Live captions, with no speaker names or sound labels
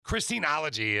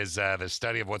Christineology is the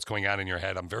study of what's going on in your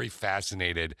head. I'm very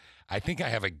fascinated. I think I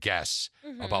have a guess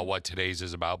about what today's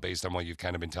is about based on what you've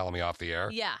kind of been telling me off the air.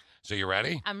 Yeah. So you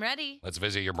ready? I'm ready. Let's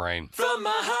visit your brain. From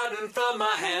my heart and from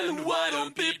my hand, why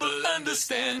don't people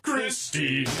understand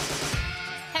Christy?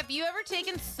 Have you ever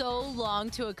taken so long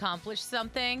to accomplish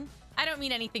something? I don't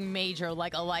mean anything major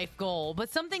like a life goal, but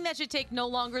something that should take no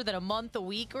longer than a month, a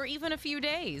week, or even a few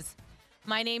days.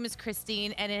 My name is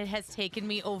Christine, and it has taken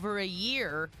me over a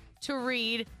year to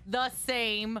read the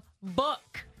same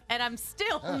book. And I'm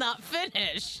still not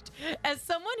finished. As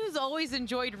someone who's always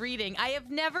enjoyed reading, I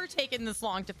have never taken this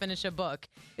long to finish a book.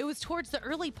 It was towards the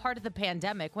early part of the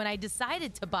pandemic when I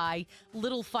decided to buy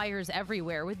Little Fires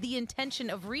Everywhere with the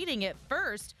intention of reading it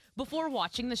first before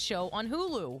watching the show on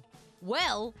Hulu.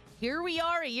 Well, here we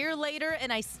are a year later,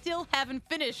 and I still haven't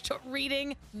finished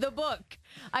reading the book.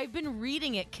 I've been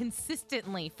reading it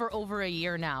consistently for over a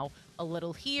year now. A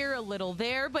little here, a little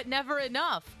there, but never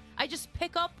enough. I just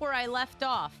pick up where I left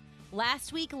off.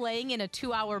 Last week, laying in a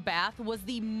 2-hour bath was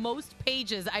the most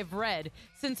pages I've read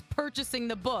since purchasing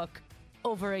the book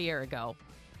over a year ago.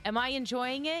 Am I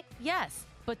enjoying it? Yes.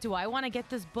 But do I want to get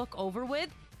this book over with?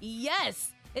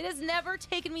 Yes. It has never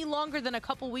taken me longer than a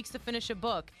couple weeks to finish a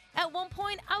book. At one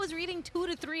point, I was reading 2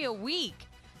 to 3 a week.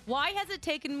 Why has it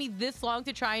taken me this long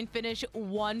to try and finish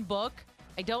one book?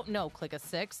 I don't know, Click a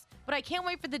 6, but I can't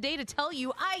wait for the day to tell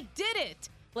you I did it.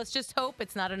 Let's just hope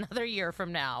it's not another year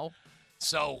from now.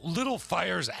 So, Little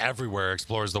Fires Everywhere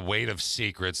explores the weight of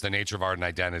secrets, the nature of art and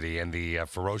identity, and the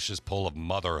ferocious pull of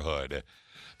motherhood.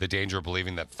 The danger of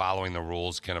believing that following the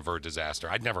rules can avert disaster.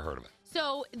 I'd never heard of it.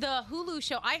 So, the Hulu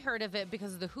show, I heard of it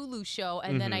because of the Hulu show,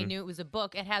 and then I knew it was a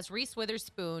book. It has Reese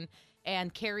Witherspoon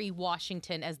and Kerry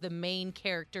Washington as the main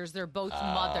characters. They're both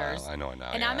mothers. I know it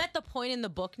now. And yeah. I'm at the point in the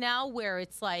book now where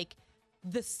it's like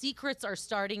the secrets are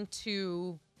starting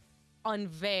to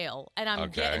unveil, and I'm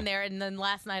getting there. And then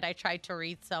last night I tried to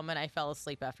read some and I fell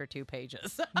asleep after 2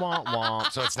 pages. Womp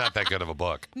womp. So it's not that good of a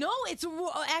book. No, it's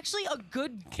actually a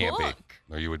good Can't book.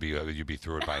 be. Or you'd be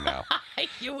through it by now.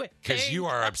 You would Because think. you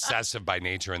are obsessive by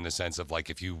nature in the sense of like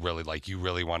if you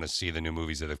really want to see the new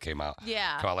movies that have came out.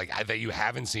 Yeah. Come on, like that you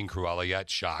haven't seen Cruella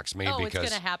yet shocks me Oh, because it's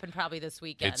going to happen probably this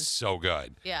weekend. it's so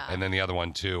good. Yeah. And then the other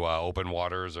one too, Open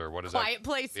Waters or what is Quiet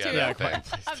Place Yeah, too. that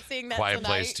thing. I'm seeing that Quiet tonight.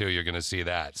 Place 2, you're going to see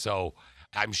that. So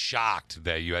I'm shocked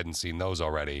that you hadn't seen those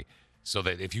already. So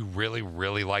that if you really,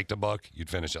 really liked a book, you'd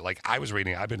finish it. Like I've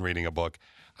been reading a book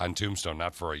on Tombstone,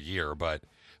 not for a year, but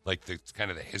like the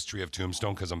kind of the history of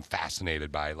Tombstone because I'm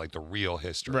fascinated by like the real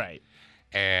history. Right.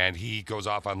 And he goes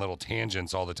off on little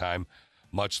tangents all the time,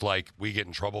 much like we get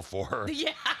in trouble for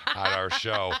on our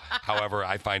show. However,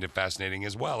 I find it fascinating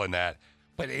as well in that,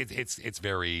 but it's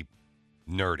very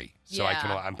nerdy. So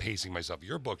I'm pacing myself.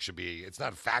 Your book it's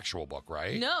not a factual book,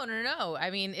 right? No. I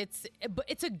mean,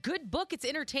 it's a good book. It's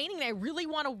entertaining. I really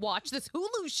want to watch this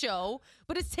Hulu show,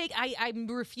 but I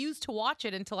refuse to watch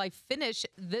it until I finish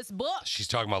this book. She's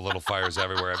talking about Little Fires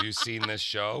Everywhere. Have you seen this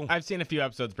show? I've seen a few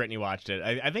episodes. Brittany watched it.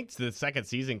 I think the second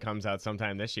season comes out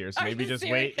sometime this year, so Are maybe you just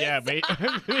serious? wait. Yeah,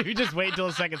 maybe just wait till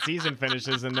the second season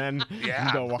finishes and then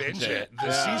go watch binge it.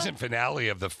 The season finale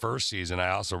of the first season,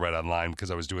 I also read online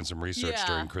because I was doing some research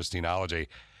during Christineology.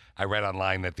 I read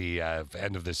online that the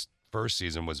end of this first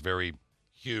season was very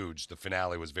huge. The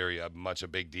finale was very much a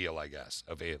big deal, I guess,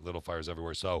 of Little Fires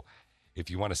Everywhere. So if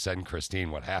you want to send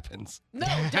Christine, what happens? No,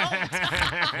 don't.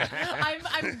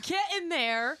 I'm getting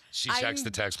there. She checks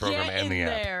the text program and the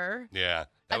app. There. Yeah,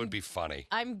 that would be funny.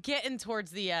 I'm getting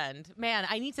towards the end. Man,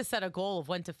 I need to set a goal of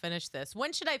when to finish this.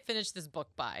 When should I finish this book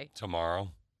by? Tomorrow.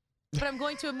 But I'm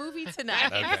going to a movie tonight.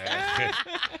 Okay.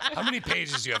 How many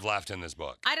pages do you have left in this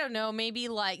book? I don't know. Maybe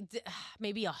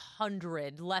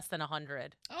 100, less than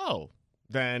 100. Oh,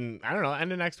 then I don't know.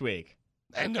 End of next week.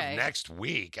 End of next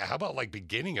week? How about like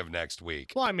beginning of next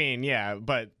week? Well, I mean, yeah,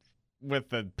 but with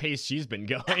the pace she's been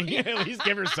going, at least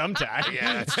give her some time.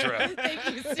 Yeah, that's true.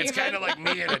 Thank you, Steven. It's kind of like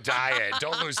me in a diet.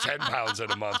 Don't lose 10 pounds in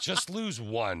a month. Just lose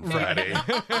 1, Freddie.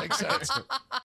 Makes sense.